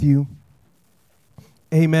Matthew.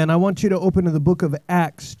 Amen. I want you to open to the book of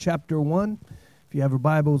Acts chapter 1. If you have your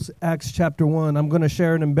Bibles, Acts chapter 1. I'm going to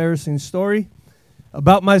share an embarrassing story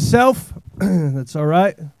about myself. That's all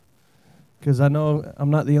right, because I know I'm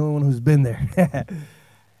not the only one who's been there.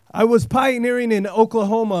 I was pioneering in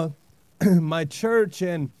Oklahoma, my church,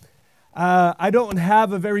 and I don't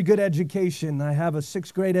have a very good education. I have a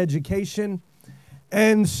sixth grade education.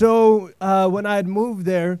 And so when I had moved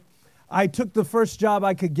there, I took the first job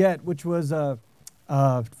I could get, which was for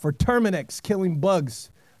Terminix, killing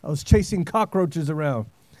bugs. I was chasing cockroaches around.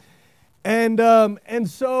 And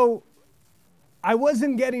so I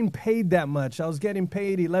wasn't getting paid that much. I was getting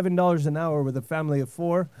paid $11 an hour with a family of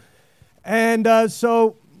four. And we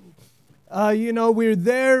were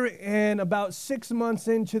there, and about 6 months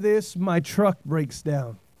into this, my truck breaks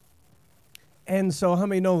down. And so how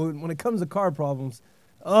many know when it comes to car problems,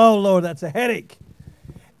 oh, Lord, that's a headache.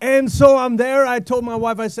 And so I'm there. I told my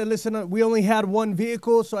wife, I said, listen, we only had one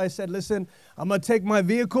vehicle. So I said, listen, I'm going to take my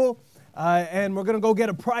vehicle and we're going to go get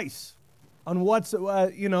a price on what's,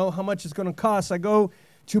 how much it's going to cost. I go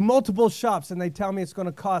to multiple shops and they tell me it's going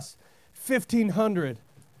to cost $1,500.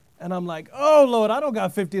 And I'm like, oh, Lord, I don't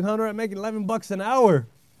got $1,500. I'm making $11 an hour.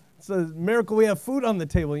 It's a miracle we have food on the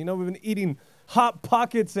table. You know, we've been eating Hot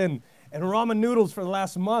Pockets and ramen noodles for the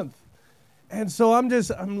last month. And so I'm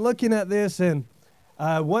looking at this, and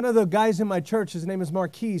one of the guys in my church, his name is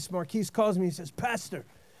Marquise. Marquise calls me. He says, Pastor,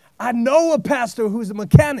 I know a pastor who's a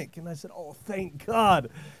mechanic. And I said, oh, thank God.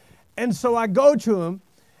 And so I go to him,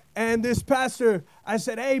 and this pastor, I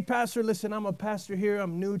said, hey, pastor, listen, I'm a pastor here.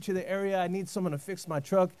 I'm new to the area. I need someone to fix my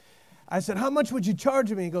truck. I said, how much would you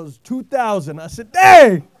charge me? He goes, $2,000. I said,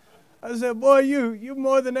 dang. I said, boy, you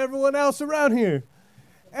more than everyone else around here.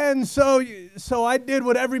 And so I did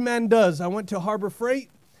what every man does. I went to Harbor Freight.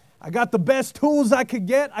 I got the best tools I could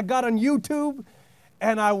get. I got on YouTube,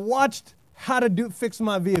 and I watched how to fix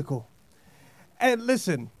my vehicle. And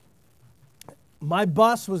listen, my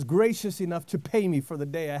boss was gracious enough to pay me for the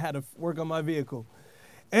day I had to work on my vehicle.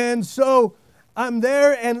 And so I'm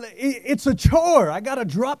there, and it's a chore. I got to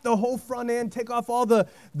drop the whole front end, take off all the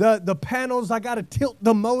panels. I got to tilt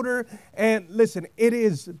the motor. And listen, it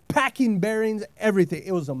is packing bearings, everything.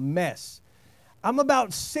 It was a mess. I'm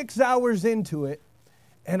about 6 hours into it.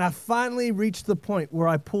 And I finally reached the point where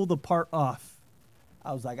I pulled the part off.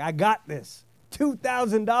 I was like, I got this.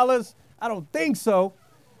 $2,000? I don't think so.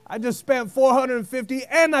 I just spent $450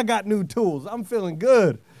 and I got new tools. I'm feeling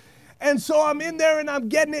good. And so I'm in there and I'm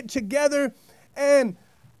getting it together. And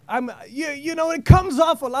it comes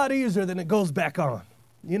off a lot easier than it goes back on.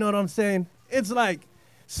 You know what I'm saying? It's like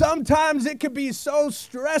sometimes it could be so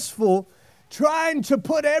stressful trying to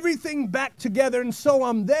put everything back together. And so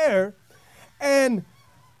I'm there and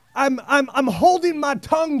I'm holding my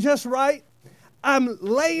tongue just right. I'm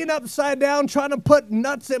laying upside down trying to put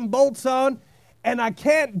nuts and bolts on, and I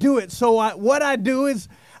can't do it. So what I do is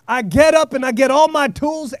I get up and I get all my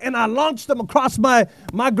tools and I launch them across my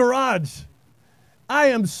garage. I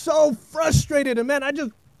am so frustrated, and man,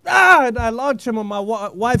 and I launch them, and my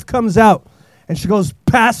wife comes out and she goes,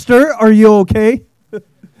 Pastor, are you okay?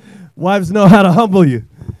 Wives know how to humble you.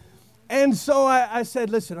 And so I said,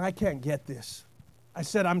 listen, I can't get this. I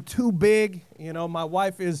said, I'm too big. You know, my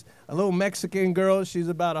wife is a little Mexican girl. She's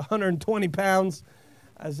about 120 pounds.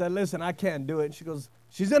 I said, listen, I can't do it. She goes,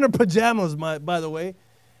 she's in her pajamas, by the way.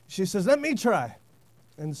 She says, let me try.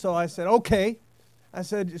 And so I said, okay. I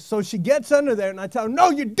said, so she gets under there, and I tell her, no,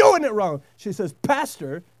 you're doing it wrong. She says,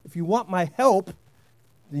 Pastor, if you want my help,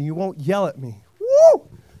 then you won't yell at me. Woo!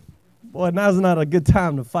 Boy, now's not a good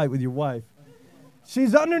time to fight with your wife.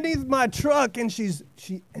 She's underneath my truck, and she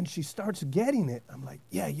starts getting it. I'm like,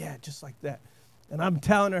 yeah, just like that. And I'm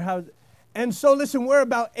telling her how. And so, listen, we're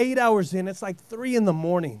about 8 hours in. It's like 3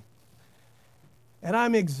 a.m. And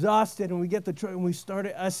I'm exhausted, and we get the truck, and we start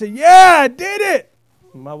it. I said, yeah, I did it.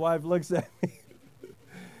 And my wife looks at me.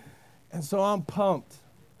 And so I'm pumped.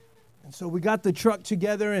 And so we got the truck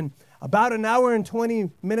together, and about an hour and 20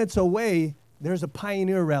 minutes away, there's a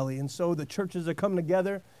Pioneer rally. And so the churches are coming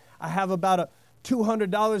together. I have about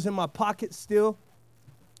 $200 in my pocket still.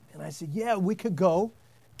 And I said, yeah, we could go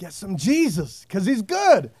get some Jesus because he's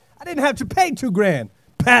good. I didn't have to pay $2,000,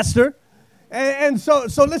 Pastor. And so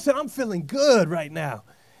listen, I'm feeling good right now.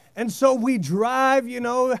 And so we drive,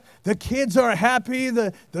 the kids are happy.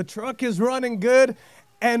 The truck is running good.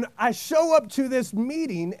 And I show up to this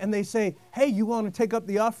meeting and they say, hey, you want to take up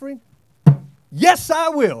the offering? Yes, I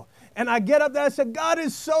will. And I get up there, I said, God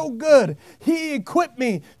is so good. He equipped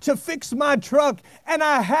me to fix my truck, and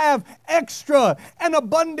I have extra and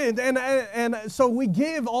abundant. And so we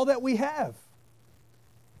give all that we have.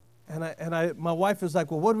 My wife is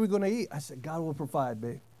like, well, what are we going to eat? I said, God will provide,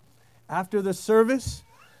 babe. After the service,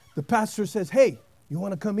 the pastor says, hey, you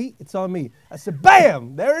want to come eat? It's on me. I said,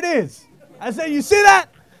 bam, there it is. I said, you see that?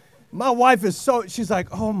 My wife is she's like,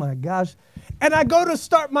 oh my gosh. And I go to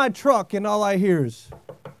start my truck, and all I hear is,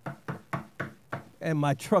 and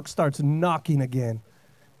my truck starts knocking again.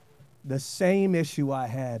 The same issue I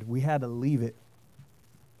had. We had to leave it.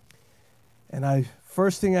 And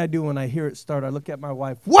first thing I do when I hear it start, I look at my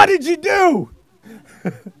wife. What did you do?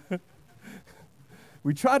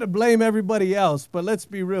 We try to blame everybody else, but let's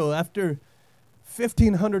be real. After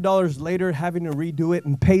 $1,500 later, having to redo it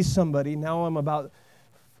and pay somebody, now I'm about,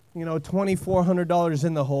 $2,400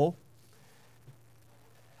 in the hole.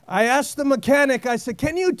 I asked the mechanic, I said,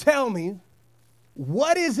 can you tell me,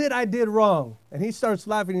 what is it I did wrong? And he starts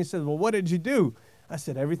laughing. He says, well, what did you do? I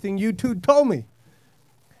said, everything you two told me.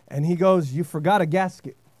 And he goes, you forgot a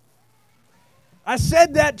gasket. I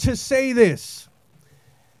said that to say this,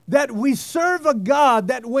 that we serve a God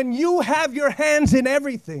that when you have your hands in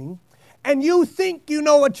everything and you think you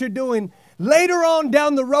know what you're doing, later on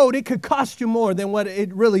down the road, it could cost you more than what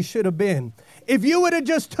it really should have been. If you would have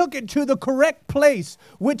just took it to the correct place,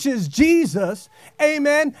 which is Jesus,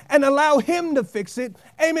 amen, and allow him to fix it,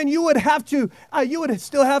 amen, you would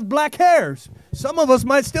still have black hairs. Some of us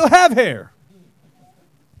might still have hair.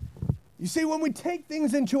 You see, when we take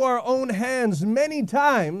things into our own hands, many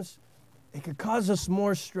times, it could cause us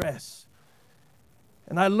more stress.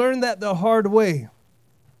 And I learned that the hard way.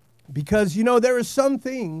 Because, there are some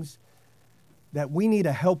things that we need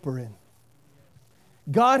a helper in.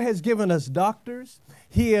 God has given us doctors.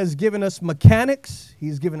 He has given us mechanics.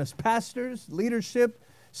 He's given us pastors, leadership,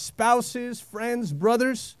 spouses, friends,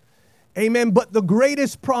 brothers. Amen. But the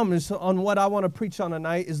greatest promise on what I want to preach on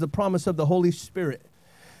tonight is the promise of the Holy Spirit.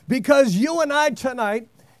 Because you and I tonight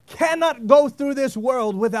cannot go through this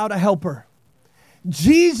world without a helper.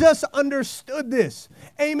 Jesus understood this.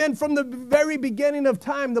 Amen. From the very beginning of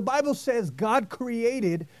time, the Bible says God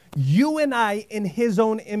created you and I in his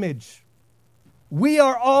own image. We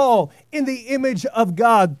are all in the image of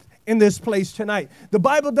God in this place tonight. The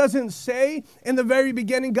Bible doesn't say in the very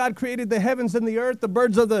beginning God created the heavens and the earth, the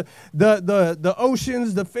birds of the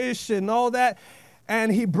oceans, the fish and all that,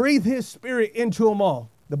 and he breathed his spirit into them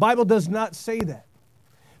all. The Bible does not say that.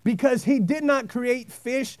 Because he did not create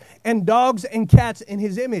fish and dogs and cats in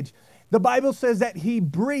his image. The Bible says that he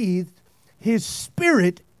breathed his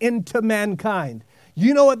spirit into mankind.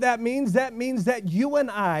 You know what that means? That means that you and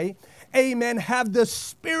I, amen, have the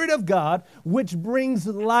Spirit of God, which brings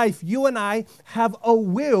life. You and I have a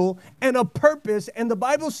will and a purpose. And the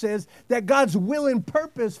Bible says that God's will and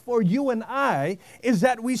purpose for you and I is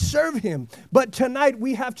that we serve him. But tonight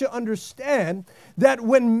we have to understand that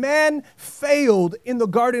when man failed in the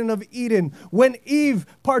Garden of Eden, when Eve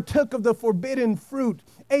partook of the forbidden fruit,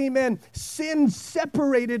 amen, sin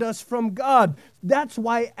separated us from God. That's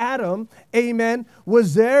why Adam, amen,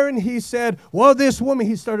 was there and he said, well, this woman,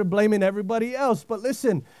 he started blaming everybody else. But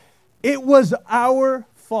listen, it was our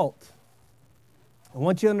fault. I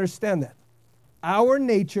want you to understand that. Our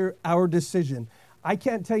nature, our decision. I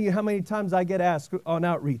can't tell you how many times I get asked on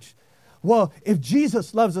outreach, well, if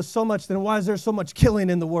Jesus loves us so much, then why is there so much killing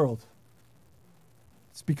in the world?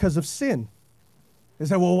 It's because of sin. They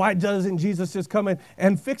say, well, why doesn't Jesus just come in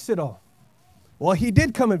and fix it all? Well, he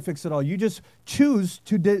did come and fix it all. You just choose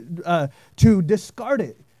to discard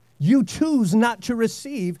it. You choose not to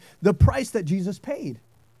receive the price that Jesus paid.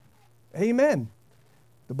 Amen.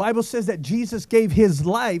 The Bible says that Jesus gave his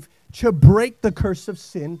life to break the curse of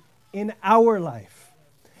sin in our life.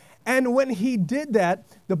 And when he did that,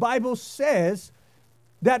 the Bible says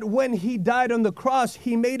that when he died on the cross,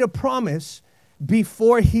 he made a promise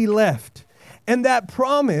before he left. And that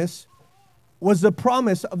promise was the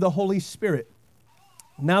promise of the Holy Spirit.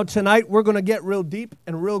 Now tonight, we're going to get real deep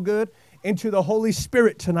and real good into the Holy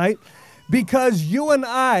Spirit tonight. Because you and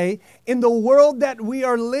I, in the world that we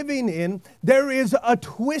are living in, there is a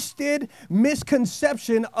twisted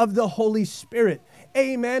misconception of the Holy Spirit.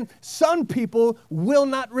 Amen. Some people will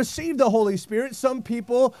not receive the Holy Spirit. Some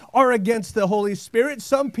people are against the Holy Spirit.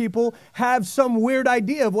 Some people have some weird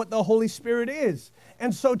idea of what the Holy Spirit is.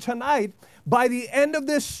 And so tonight, by the end of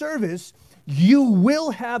this service, you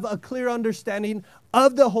will have a clear understanding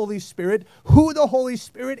of the Holy Spirit, who the Holy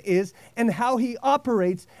Spirit is, and how he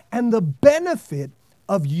operates, and the benefit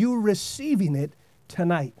of you receiving it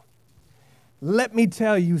tonight. Let me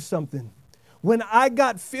tell you something. When I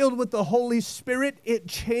got filled with the Holy Spirit, it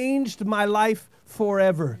changed my life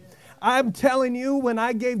forever. I'm telling you, when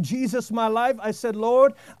I gave Jesus my life, I said,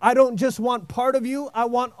 Lord, I don't just want part of you, I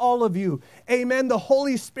want all of you. Amen. The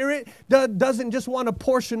Holy Spirit doesn't just want a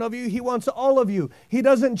portion of you, He wants all of you. He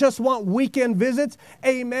doesn't just want weekend visits.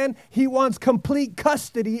 Amen. He wants complete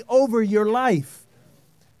custody over your life.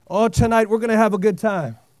 Oh, tonight we're going to have a good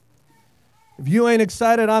time. If you ain't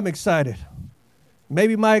excited, I'm excited.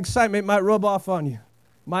 Maybe my excitement might rub off on you.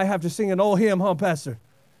 Might have to sing an old hymn, huh, Pastor?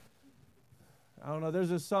 I don't know.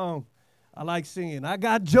 There's a song I like singing. I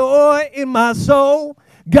got joy in my soul.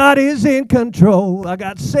 God is in control. I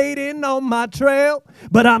got Satan on my trail,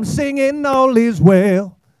 but I'm singing all is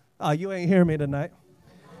well. Oh, you ain't hearing me tonight.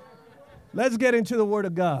 Let's get into the Word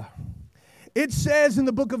of God. It says in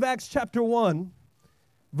the book of Acts chapter 1,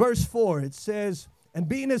 verse 4, it says, and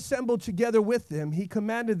being assembled together with them, he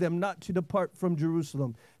commanded them not to depart from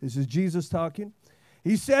Jerusalem. This is Jesus talking.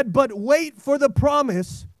 He said, but wait for the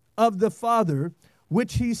promise of the Father,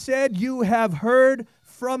 which he said, you have heard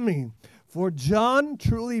from me. For John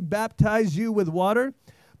truly baptized you with water,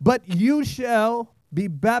 but you shall be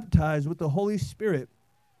baptized with the Holy Spirit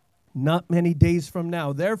not many days from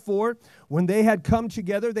now. Therefore, when they had come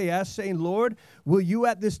together, they asked, saying, Lord, will you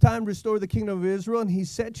at this time restore the kingdom of Israel? And he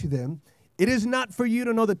said to them, it is not for you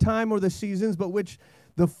to know the time or the seasons, but which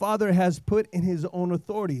the Father has put in his own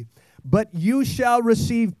authority. But you shall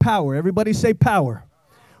receive power. Everybody say power.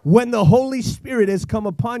 When the Holy Spirit has come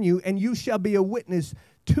upon you, and you shall be a witness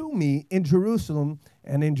to me in Jerusalem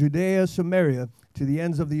and in Judea, Samaria, to the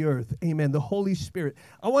ends of the earth. Amen. The Holy Spirit.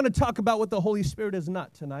 I want to talk about what the Holy Spirit is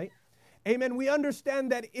not tonight. Amen. We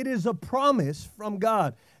understand that it is a promise from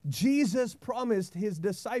God. Jesus promised his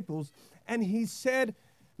disciples, and he said,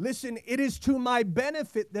 listen, it is to my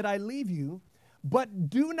benefit that I leave you, but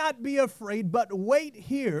do not be afraid, but wait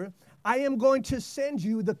here. I am going to send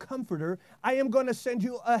you the Comforter. I am going to send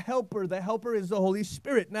you a helper. The helper is the Holy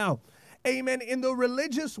Spirit. Now, amen, in the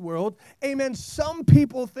religious world, amen, some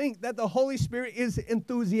people think that the Holy Spirit is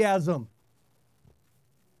enthusiasm.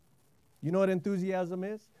 You know what enthusiasm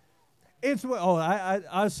is? It's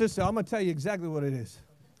what, sister, I'm going to tell you exactly what it is.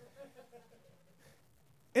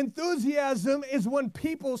 Enthusiasm is when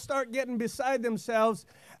people start getting beside themselves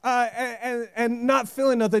and not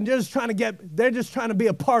feeling nothing. They're just trying to be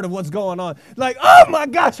a part of what's going on. Like, oh my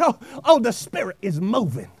gosh, the Spirit is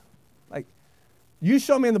moving. Like, you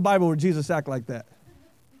show me in the Bible where Jesus acted like that.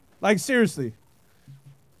 Like, seriously.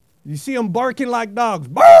 You see them barking like dogs.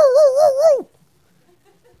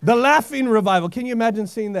 The laughing revival. Can you imagine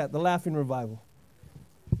seeing that? The laughing revival.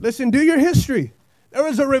 Listen, do your history. There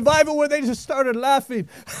was a revival where they just started laughing.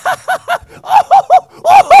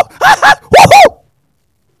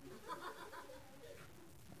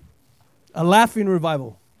 A laughing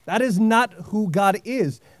revival. That is not who God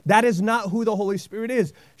is. That is not who the Holy Spirit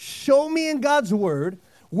is. Show me in God's Word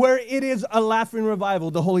where it is a laughing revival,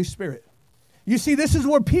 the Holy Spirit. You see, this is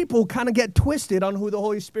where people kind of get twisted on who the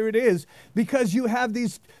Holy Spirit is, because you have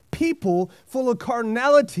these people full of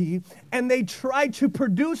carnality and they try to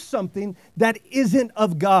produce something that isn't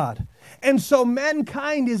of God. And so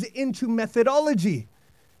mankind is into methodology.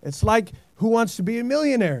 It's like, who wants to be a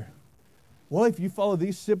millionaire? Well, if you follow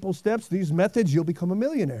these simple steps, these methods, you'll become a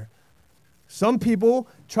millionaire. Some people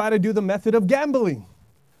try to do the method of gambling,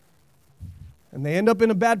 and they end up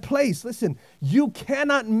in a bad place. Listen, you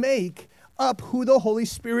cannot make up who the Holy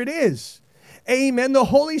Spirit is. Amen. The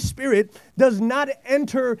Holy Spirit does not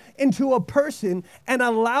enter into a person and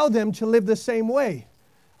allow them to live the same way.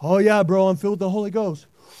 Oh yeah, bro, I'm filled with the Holy Ghost.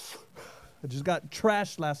 I just got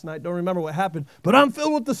trashed last night. Don't remember what happened, but I'm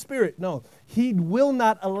filled with the Spirit. No, he will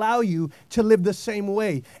not allow you to live the same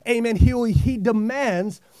way. Amen. He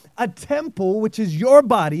demands a temple, which is your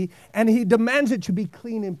body, and he demands it to be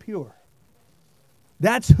clean and pure.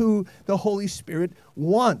 That's who the Holy Spirit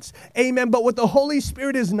wants. Amen. But what the Holy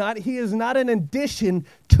Spirit is not, he is not an addition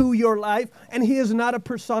to your life, and he is not a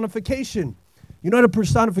personification. You know what a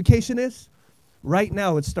personification is? Right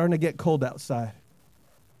now, it's starting to get cold outside.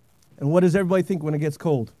 And what does everybody think when it gets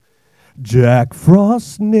cold? Jack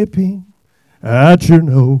Frost nipping at your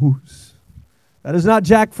nose. That is not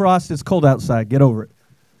Jack Frost. It's cold outside. Get over it.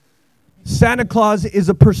 Santa Claus is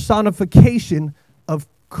a personification of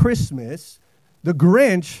Christmas. The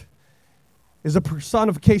Grinch is a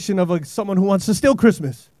personification of someone who wants to steal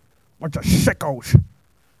Christmas. Bunch of sickos.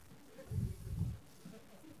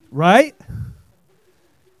 Right?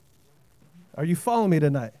 Are you following me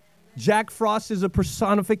tonight? Jack Frost is a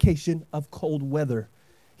personification of cold weather.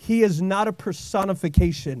 He is not a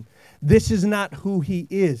personification. This is not who he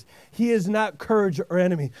is. He is not courage or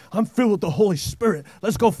enemy. I'm filled with the Holy Spirit.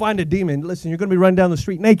 Let's go find a demon. Listen, you're going to be running down the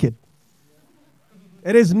street naked.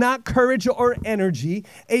 It is not courage or energy.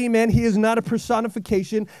 Amen. He is not a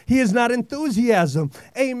personification. He is not enthusiasm.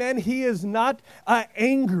 Amen. He is not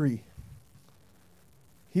angry.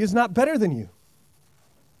 He is not better than you.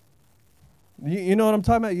 You know what I'm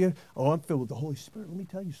talking about? I'm filled with the Holy Spirit. Let me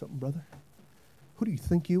tell you something, brother. Who do you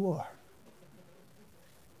think you are?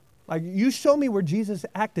 Like, you show me where Jesus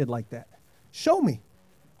acted like that. Show me.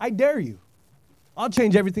 I dare you. I'll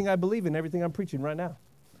change everything I believe in, everything I'm preaching right now.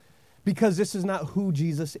 Because this is not who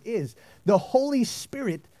Jesus is. The Holy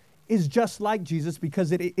Spirit is just like Jesus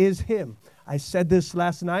because it is Him. I said this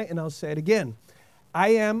last night and I'll say it again. I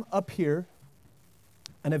am up here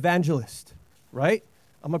an evangelist, right?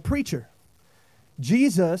 I'm a preacher.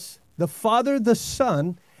 Jesus, the Father, the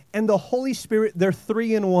Son, and the Holy Spirit, they're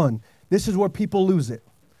three in one. This is where people lose it.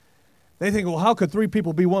 They think, well, how could three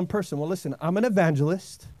people be one person? Well, listen, I'm an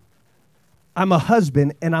evangelist, I'm a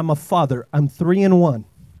husband, and I'm a father. I'm three in one.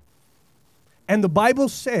 And the Bible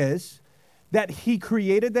says that He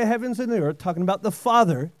created the heavens and the earth, talking about the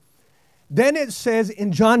Father. Then it says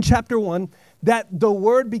in John chapter 1 that the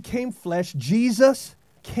Word became flesh. Jesus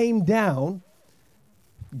came down.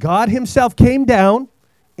 God Himself came down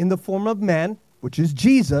in the form of man, which is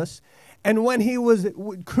Jesus. And when He was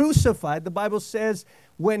crucified, the Bible says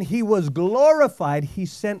when He was glorified, He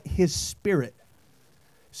sent His Spirit.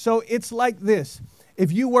 So it's like this.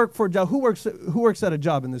 If you work for a job, who works at a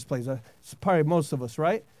job in this place? It's probably most of us,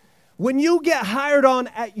 right? When you get hired on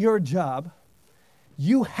at your job,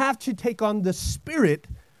 you have to take on the spirit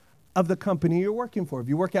of the company you're working for. If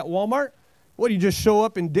you work at Walmart, what, do you just show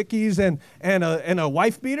up in Dickies and a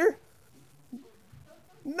wife beater?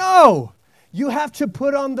 No. You have to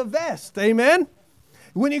put on the vest. Amen?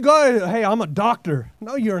 When you go, hey, I'm a doctor.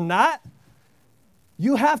 No, you're not.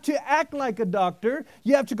 You have to act like a doctor.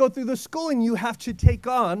 You have to go through the schooling. You have to take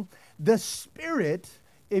on the spirit,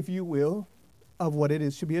 if you will, of what it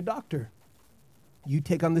is to be a doctor. You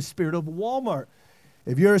take on the spirit of Walmart.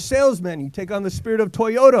 If you're a salesman, you take on the spirit of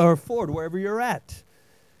Toyota or Ford, wherever you're at.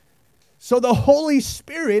 So the Holy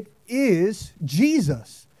Spirit is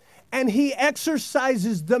Jesus. And He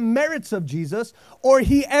exercises the merits of Jesus, or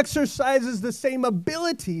He exercises the same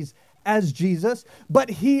abilities as Jesus, but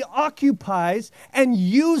He occupies and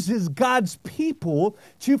uses God's people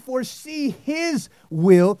to foresee His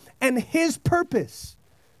will and His purpose.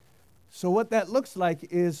 So what that looks like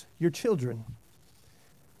is your children.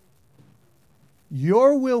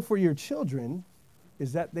 Your will for your children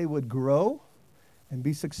is that they would grow and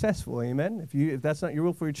be successful. Amen? If that's not your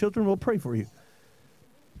will for your children, we'll pray for you.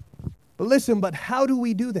 But listen, but how do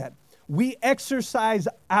we do that? We exercise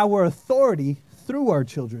our authority through our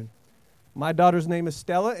children. My daughter's name is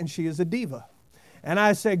Stella, and she is a diva. And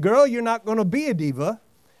I say, girl, you're not going to be a diva.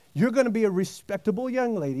 You're going to be a respectable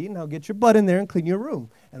young lady. Now get your butt in there and clean your room.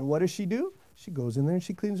 And what does she do? She goes in there and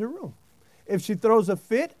she cleans her room. If she throws a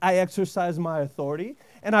fit, I exercise my authority,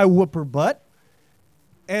 and I whoop her butt.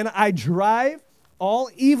 And I drive all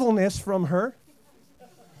evilness from her,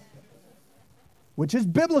 which is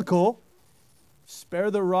biblical.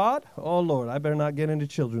 Spare the rod. Oh, Lord, I better not get into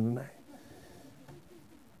children tonight.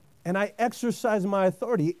 And I exercise my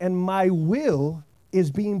authority, and my will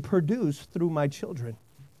is being produced through my children.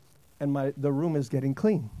 And the room is getting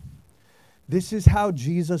clean. This is how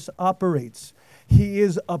Jesus operates. He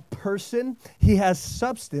is a person. He has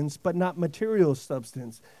substance, but not material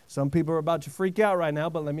substance. Some people are about to freak out right now,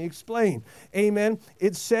 but let me explain. Amen.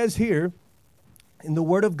 It says here, in the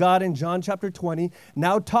Word of God in John chapter 20,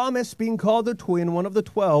 now Thomas, being called the twin, one of the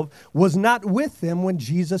 12, was not with them when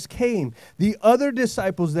Jesus came. The other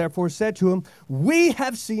disciples therefore said to him, we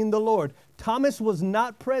have seen the Lord. Thomas was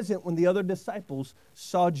not present when the other disciples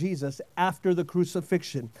saw Jesus after the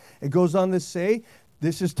crucifixion. It goes on to say,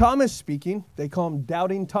 this is Thomas speaking. They call him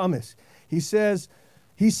Doubting Thomas. He said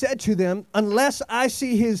to them, unless I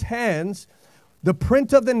see his hands, the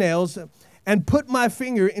print of the nails, and put my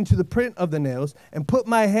finger into the print of the nails, and put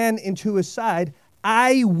my hand into his side,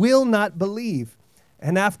 I will not believe.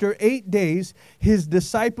 And after 8 days, his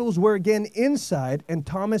disciples were again inside, and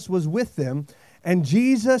Thomas was with them. And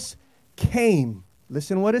Jesus came.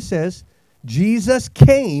 Listen what it says. Jesus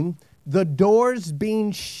came, the doors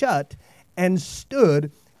being shut, and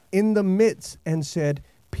stood in the midst and said,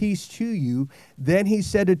 peace to you. Then he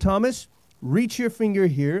said to Thomas, reach your finger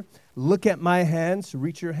here. Look at my hands.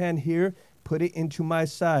 Reach your hand here. Put it into my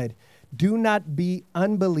side. Do not be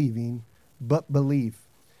unbelieving, but believe.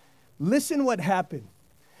 Listen what happened.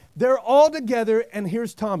 They're all together, and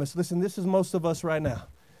here's Thomas. Listen, this is most of us right now.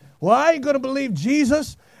 Well, I ain't going to believe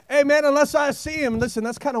Jesus, amen, unless I see him. Listen,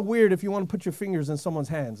 that's kind of weird if you want to put your fingers in someone's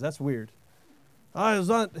hands. That's weird.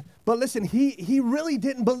 But listen, he really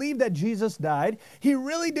didn't believe that Jesus died. He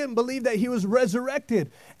really didn't believe that he was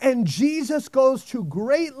resurrected. And Jesus goes to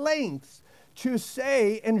great lengths to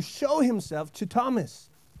say and show himself to Thomas.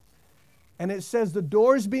 And it says the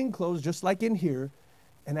doors being closed, just like in here.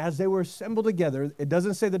 And as they were assembled together, it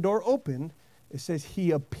doesn't say the door opened. It says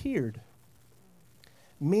he appeared,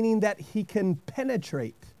 meaning that he can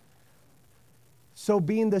penetrate. So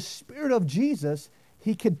being the Spirit of Jesus,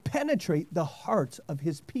 he could penetrate the hearts of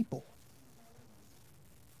his people.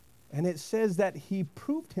 And it says that he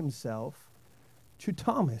proved himself to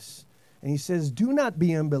Thomas. And he says, do not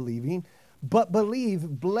be unbelieving, but believe.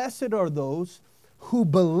 Blessed are those who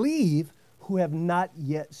believe, who have not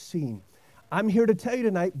yet seen. I'm here to tell you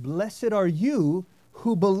tonight, blessed are you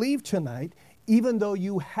who believe tonight, even though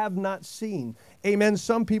you have not seen. Amen.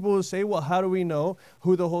 Some people will say, well, how do we know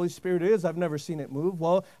who the Holy Spirit is? I've never seen it move.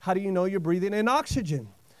 Well, how do you know you're breathing in oxygen?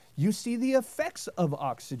 You see the effects of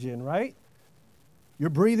oxygen, right? You're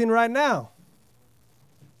breathing right now.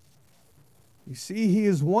 You see, he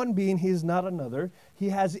is one being, he is not another. He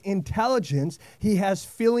has intelligence, he has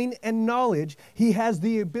feeling and knowledge. He has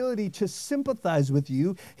the ability to sympathize with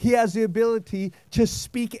you. He has the ability to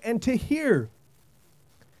speak and to hear.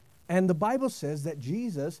 And the Bible says that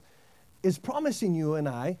Jesus is promising you and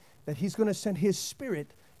I that he's going to send his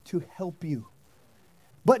Spirit to help you.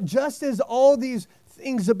 But just as all these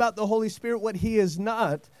things about the Holy Spirit, what he is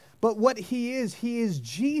not, but what he is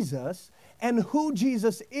Jesus. And who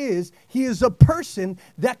Jesus is, he is a person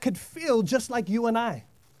that could feel just like you and I.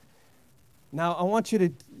 Now, I want you to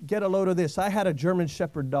get a load of this. I had a German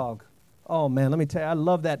Shepherd dog. Oh, man, let me tell you, I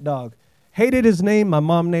love that dog. Hated his name. My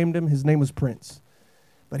mom named him. His name was Prince.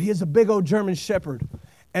 But he is a big old German Shepherd.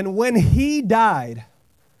 And when he died,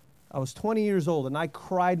 I was 20 years old, and I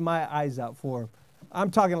cried my eyes out for him. I'm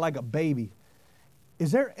talking like a baby.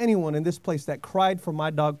 Is there anyone in this place that cried for my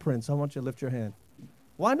dog Prince? I want you to lift your hand.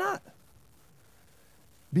 Why not?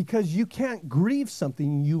 Because you can't grieve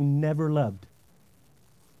something you never loved.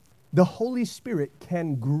 The Holy Spirit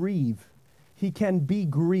can grieve. He can be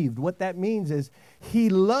grieved. What that means is he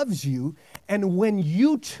loves you, and when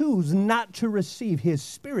you choose not to receive his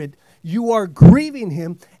Spirit, you are grieving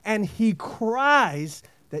him, and he cries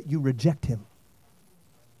that you reject him.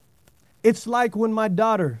 It's like when my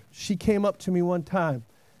daughter, she came up to me one time.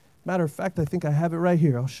 Matter of fact, I think I have it right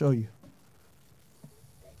here. I'll show you.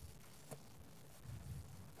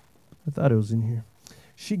 I thought it was in here.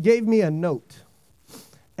 She gave me a note.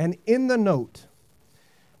 And in the note,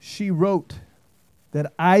 she wrote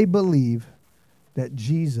that I believe that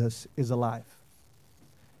Jesus is alive.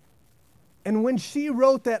 And when she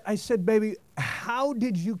wrote that, I said, baby, how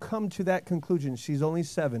did you come to that conclusion? She's only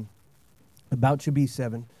 7, about to be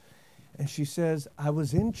 7. And she says, I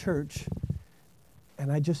was in church,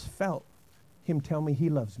 and I just felt him tell me he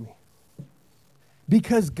loves me.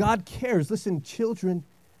 Because God cares. Listen, children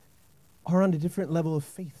are on a different level of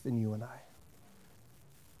faith than you and I.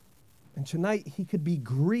 And tonight, he could be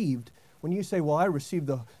grieved when you say, well, I received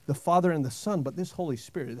the Father and the Son, but this Holy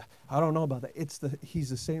Spirit, I don't know about that. He's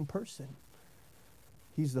the same person.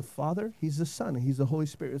 He's the Father, he's the Son, and he's the Holy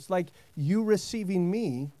Spirit. It's like you receiving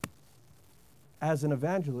me as an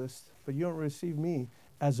evangelist, but you don't receive me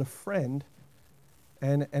as a friend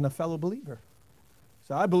and a fellow believer.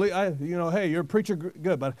 So I believe, hey, you're a preacher,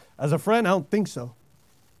 good, but as a friend, I don't think so.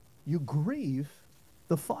 You grieve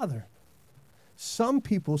the Father. Some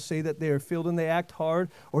people say that they are filled and they act hard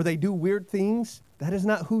or they do weird things. That is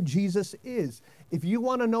not who Jesus is. If you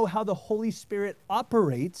want to know how the Holy Spirit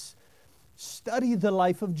operates, study the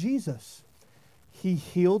life of Jesus. He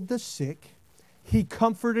healed the sick. He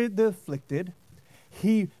comforted the afflicted.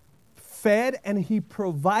 He fed and he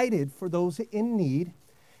provided for those in need.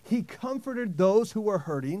 He comforted those who were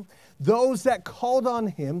hurting. Those that called on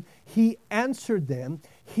him, he answered them.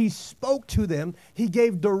 He spoke to them. He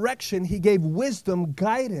gave direction. He gave wisdom,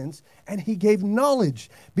 guidance, and he gave knowledge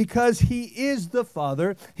because he is the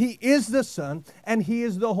Father, he is the Son, and he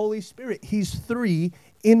is the Holy Spirit. He's 3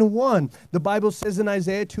 in 1. The Bible says in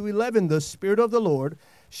Isaiah 2:11, the Spirit of the Lord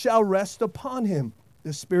shall rest upon him,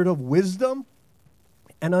 the Spirit of wisdom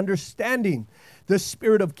and understanding, the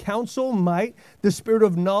Spirit of counsel, might, the Spirit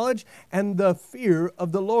of knowledge, and the fear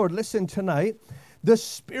of the Lord. Listen tonight, the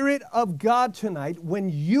Spirit of God tonight, when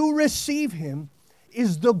you receive him,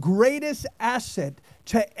 is the greatest asset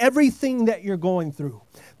to everything that you're going through.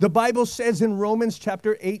 The Bible says in Romans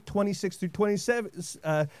chapter 8, 26 through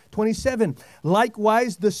 27,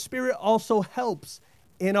 likewise, the Spirit also helps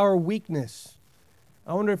in our weakness.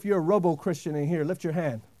 I wonder if you're a robo-Christian in here. Lift your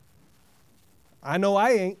hand. I know I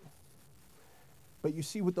ain't. But you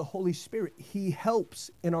see, with the Holy Spirit, he helps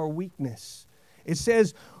in our weakness. It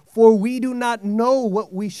says, "For we do not know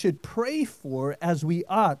what we should pray for as we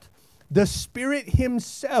ought. The Spirit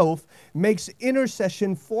himself makes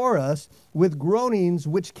intercession for us with groanings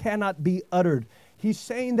which cannot be uttered." He's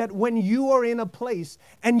saying that when you are in a place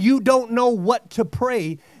and you don't know what to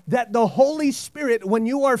pray, that the Holy Spirit, when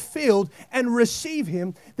you are filled and receive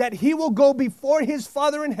him, that he will go before his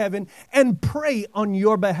Father in heaven and pray on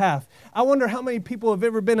your behalf. I wonder how many people have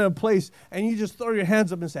ever been in a place and you just throw your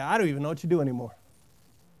hands up and say, "I don't even know what to do anymore.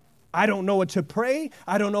 I don't know what to pray.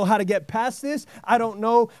 I don't know how to get past this. I don't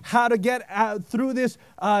know how to get through this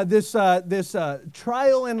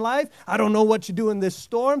trial in life. I don't know what to do in this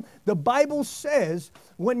storm." The Bible says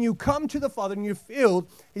when you come to the Father and you're filled,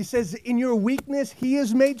 he says, in your weakness, he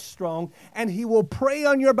is made strong, and he will pray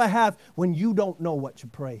on your behalf when you don't know what to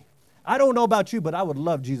pray. I don't know about you, but I would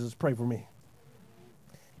love Jesus to pray for me.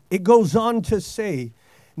 It goes on to say,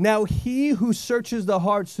 "Now he who searches the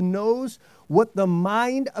hearts knows what the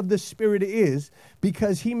mind of the Spirit is,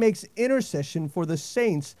 because he makes intercession for the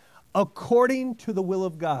saints according to the will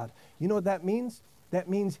of God." You know what that means? That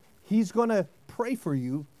means he's going to pray for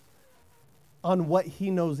you on what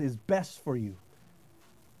he knows is best for you.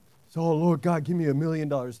 So, "Oh, Lord God, give me $1 million.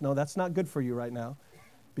 No, that's not good for you right now,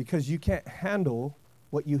 because you can't handle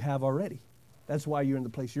what you have already. That's why you're in the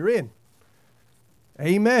place you're in.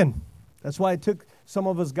 Amen. That's why it took some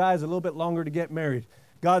of us guys a little bit longer to get married.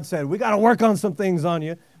 God said, "We got to work on some things on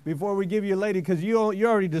you before we give you a lady, because you're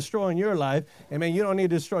already destroying your life. And man, you don't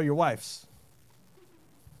need to destroy your wife's."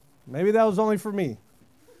 Maybe that was only for me.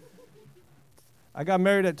 I got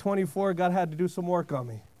married at 24. God had to do some work on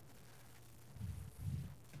me.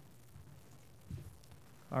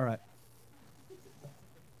 All right.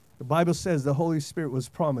 The Bible says the Holy Spirit was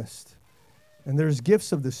promised. And there's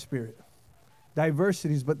gifts of the Spirit.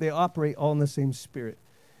 Diversities, but they operate all in the same Spirit.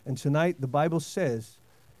 And tonight, the Bible says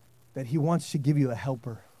that he wants to give you a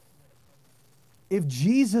helper. If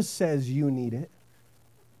Jesus says you need it,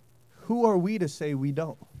 who are we to say we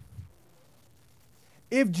don't?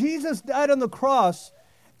 If Jesus died on the cross,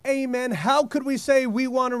 amen, how could we say we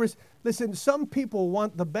want to... Listen, some people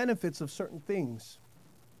want the benefits of certain things,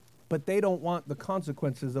 but they don't want the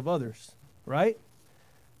consequences of others, right?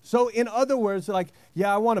 So in other words, like,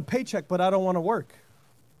 yeah, I want a paycheck, but I don't want to work.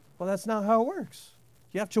 Well, that's not how it works.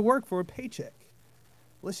 You have to work for a paycheck.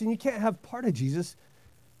 Listen, you can't have part of Jesus.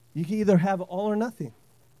 You can either have all or nothing.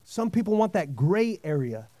 Some people want that gray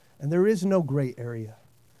area, and there is no gray area.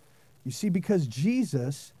 You see, because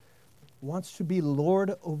Jesus wants to be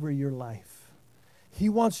Lord over your life. He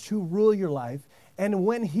wants to rule your life, and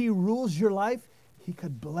when he rules your life, he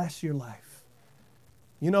could bless your life.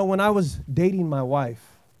 You know, when I was dating my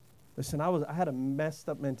wife, listen, I had a messed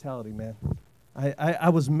up mentality, man. I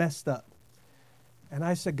was messed up. And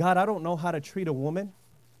I said, "God, I don't know how to treat a woman.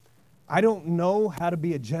 I don't know how to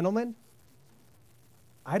be a gentleman.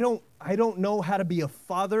 I don't know how to be a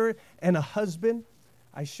father and a husband."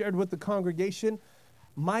 I shared with the congregation,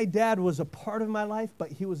 my dad was a part of my life,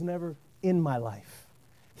 but he was never in my life.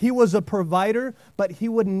 He was a provider, but he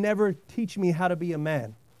would never teach me how to be a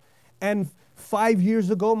man. And 5 years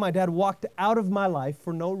ago, my dad walked out of my life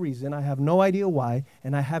for no reason. I have no idea why,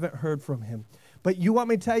 and I haven't heard from him. But you want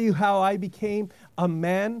me to tell you how I became a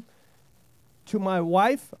man to my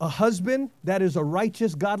wife, a husband that is a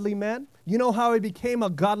righteous, godly man? You know how I became a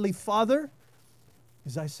godly father?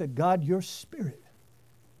 Is I said, "God, your Spirit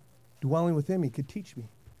dwelling within me could teach me."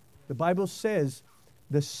 The Bible says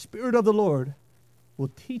the Spirit of the Lord will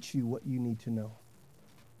teach you what you need to know.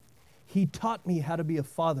 He taught me how to be a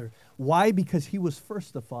father. Why? Because he was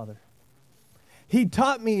first a father. He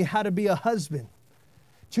taught me how to be a husband,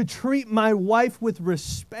 to treat my wife with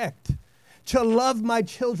respect, to love my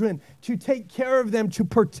children, to take care of them, to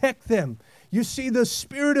protect them. You see, the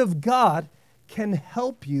Spirit of God can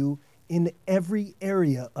help you in every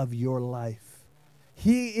area of your life.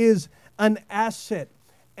 He is an asset.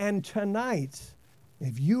 And tonight,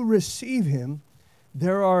 if you receive him,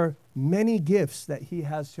 there are many gifts that he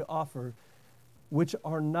has to offer, which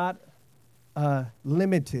are not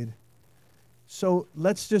limited. So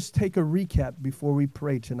let's just take a recap before we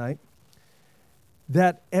pray tonight.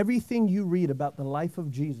 That everything you read about the life of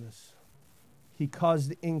Jesus, he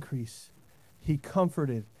caused increase, he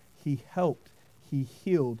comforted, he helped, he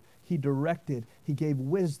healed, he directed, he gave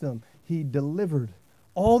wisdom, he delivered.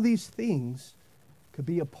 All these things could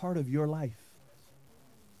be a part of your life.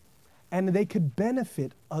 And they could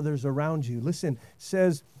benefit others around you. Listen, it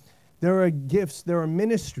says there are gifts, there are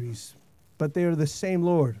ministries, but they are the same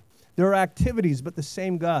Lord. There are activities, but the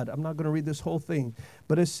same God. I'm not going to read this whole thing.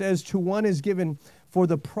 But it says, to one is given for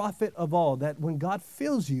the profit of all. That when God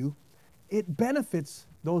fills you, it benefits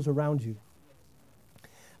those around you.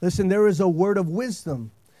 Listen, there is a word of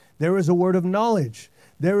wisdom. There is a word of knowledge.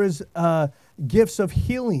 There is gifts of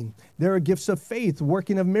healing. There are gifts of faith,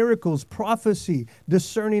 working of miracles, prophecy,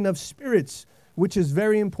 discerning of spirits, which is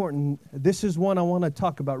very important. This is one I want to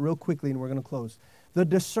talk about real quickly, and we're going to close. The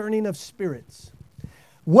discerning of spirits.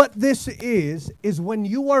 What this is when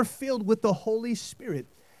you are filled with the Holy Spirit,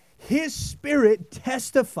 His Spirit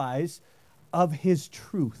testifies of His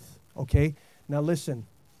truth. Okay? Now listen.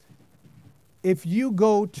 If you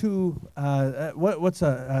go to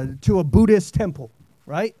to a Buddhist temple,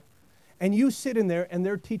 right? And you sit in there and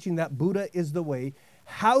they're teaching that Buddha is the way,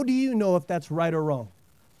 how do you know if that's right or wrong?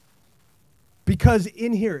 Because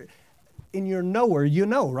in here, in your knower, you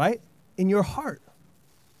know, right? In your heart,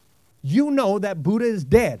 you know that Buddha is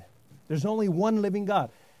dead. There's only one living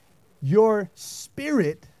God. Your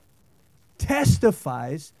spirit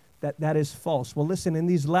testifies that that is false. Well, listen, in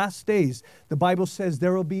these last days, the Bible says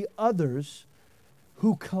there will be others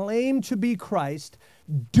who claim to be Christ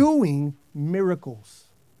doing miracles,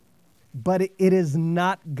 but it is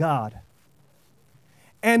not God.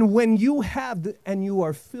 And when you have and you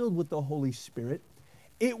are filled with the Holy Spirit,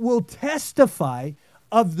 it will testify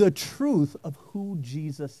of the truth of who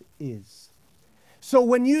Jesus is. So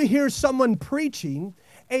when you hear someone preaching,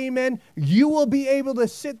 amen, you will be able to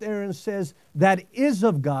sit there and says that is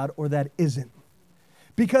of God or that isn't.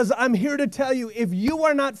 Because I'm here to tell you, if you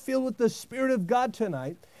are not filled with the Spirit of God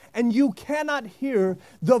tonight, and you cannot hear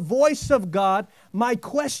the voice of God, my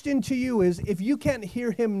question to you is, if you can't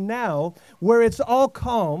hear Him now, where it's all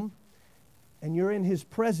calm, and you're in His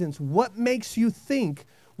presence, what makes you think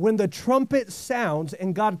when the trumpet sounds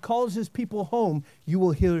and God calls His people home, you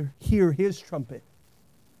will hear His trumpet?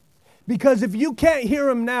 Because if you can't hear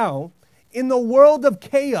Him now, in the world of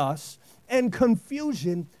chaos and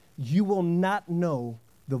confusion, you will not know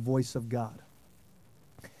the voice of God.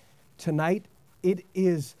 Tonight, it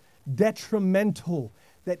is detrimental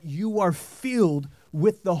that you are filled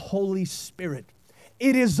with the Holy Spirit.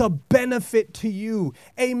 It is a benefit to you.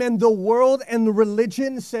 Amen. The world and the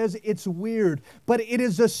religion says it's weird, but it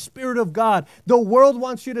is the Spirit of God. The world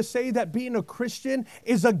wants you to say that being a Christian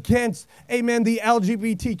is against, amen, the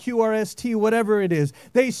LGBTQRST, whatever it is.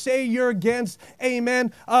 They say you're against,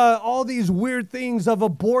 amen, all these weird things of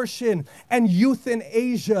abortion and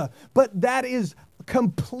euthanasia, but that is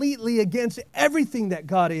completely against everything that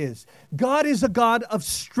God is. God is a God of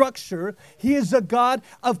structure. He is a God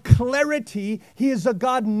of clarity. He is a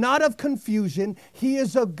God not of confusion. He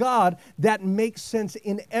is a God that makes sense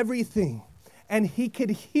in everything. And He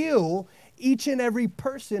could heal each and every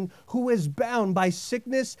person who is bound by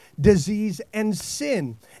sickness, disease, and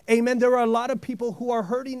sin. Amen. There are a lot of people who are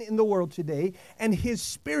hurting in the world today, and His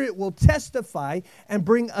Spirit will testify and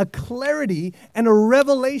bring a clarity and a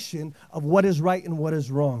revelation of what is right and what is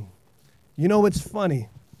wrong. You know, it's funny,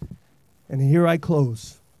 and here I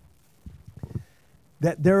close,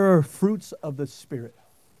 that there are fruits of the Spirit.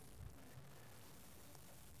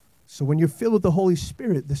 So when you're filled with the Holy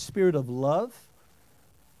Spirit, the spirit of love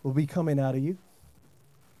will be coming out of you.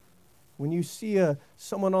 When you see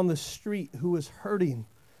someone on the street who is hurting,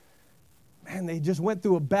 man, they just went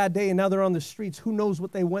through a bad day and now they're on the streets. Who knows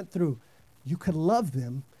what they went through? You could love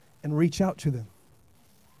them and reach out to them.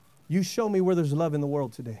 You show me where there's love in the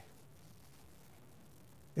world today.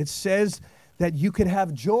 It says that you could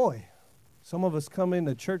have joy. Some of us come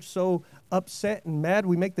into church so upset and mad,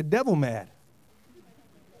 we make the devil mad.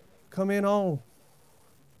 Come in all.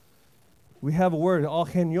 We have a word,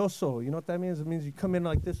 ingenioso. You know what that means? It means you come in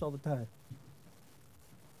like this all the time.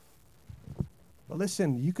 But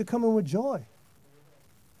listen, you could come in with joy.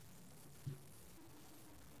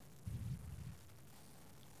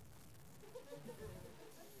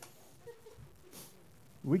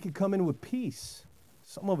 We could come in with peace.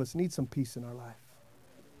 Some of us need some peace in our life.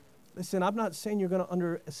 Listen, I'm not saying you're going to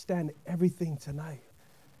understand everything tonight.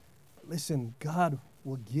 But listen, God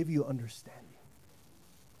will give you understanding.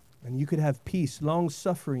 And you could have peace,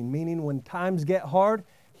 long-suffering, meaning when times get hard,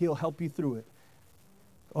 He'll help you through it.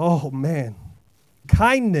 Oh, man.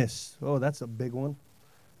 Kindness. Oh, that's a big one.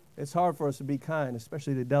 It's hard for us to be kind,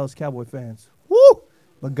 especially the Dallas Cowboy fans. Woo!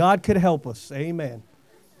 But God could help us. Amen.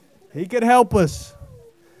 He could help us.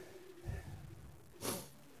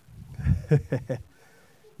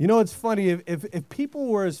 You know, it's funny. If people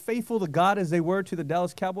were as faithful to God as they were to the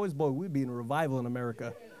Dallas Cowboys, boy, we'd be in revival in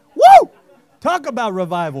America. Woo! Talk about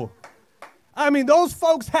revival. I mean, those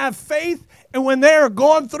folks have faith, and when they're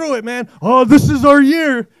going through it, man, oh, this is our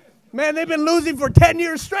year. Man, they've been losing for 10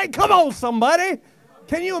 years straight. Come on, somebody.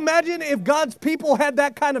 Can you imagine if God's people had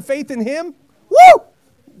that kind of faith in Him? Woo!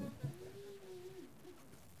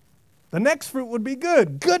 The next fruit would be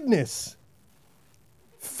good. Goodness.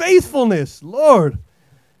 faithfulness, Lord,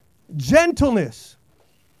 gentleness.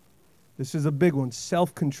 This is a big one,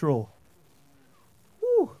 self-control.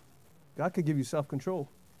 Woo. God could give you self-control.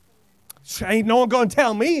 Ain't no one going to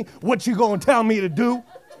tell me what you going to tell me to do.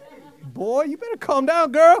 Boy, you better calm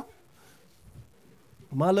down, girl.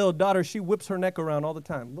 My little daughter, she whips her neck around all the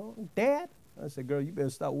time. Well, Dad? I said, girl, you better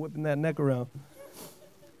stop whipping that neck around.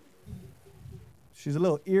 She's a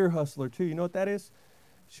little ear hustler, too. You know what that is?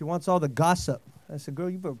 She wants all the gossip. I said, girl,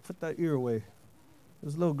 you better put that ear away.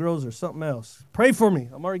 Those little girls are something else. Pray for me.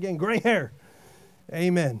 I'm already getting gray hair.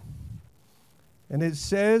 Amen. And it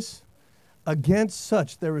says, against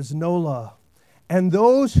such there is no law. And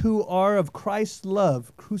those who are of Christ's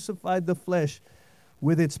love crucified the flesh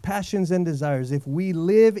with its passions and desires. If we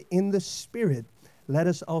live in the Spirit, let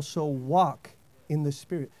us also walk in the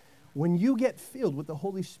Spirit. When you get filled with the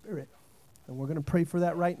Holy Spirit, and we're going to pray for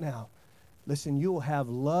that right now, listen, you will have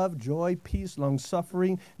love, joy, peace,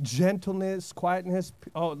 long-suffering, gentleness, quietness.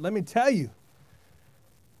 Oh, let me tell you,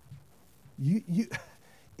 it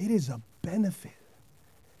is a benefit.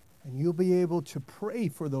 And you'll be able to pray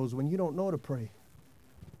for those when you don't know to pray.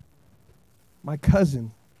 My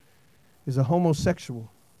cousin is a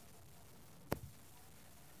homosexual.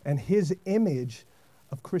 And his image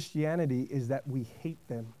of Christianity is that we hate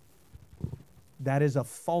them. That is a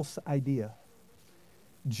false idea.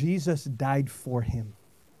 Jesus died for him.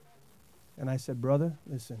 And I said, brother,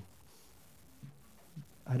 listen,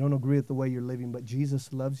 I don't agree with the way you're living, but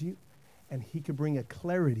Jesus loves you, and he could bring a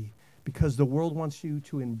clarity because the world wants you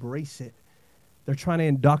to embrace it. They're trying to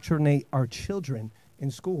indoctrinate our children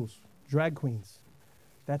in schools, drag queens.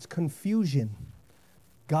 That's confusion.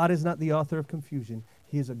 God is not the author of confusion.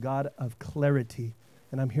 He is a God of clarity.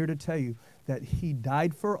 And I'm here to tell you that he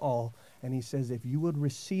died for all, and he says, if you would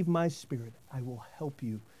receive my Spirit, I will help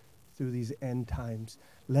you through these end times.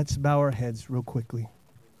 Let's bow our heads real quickly.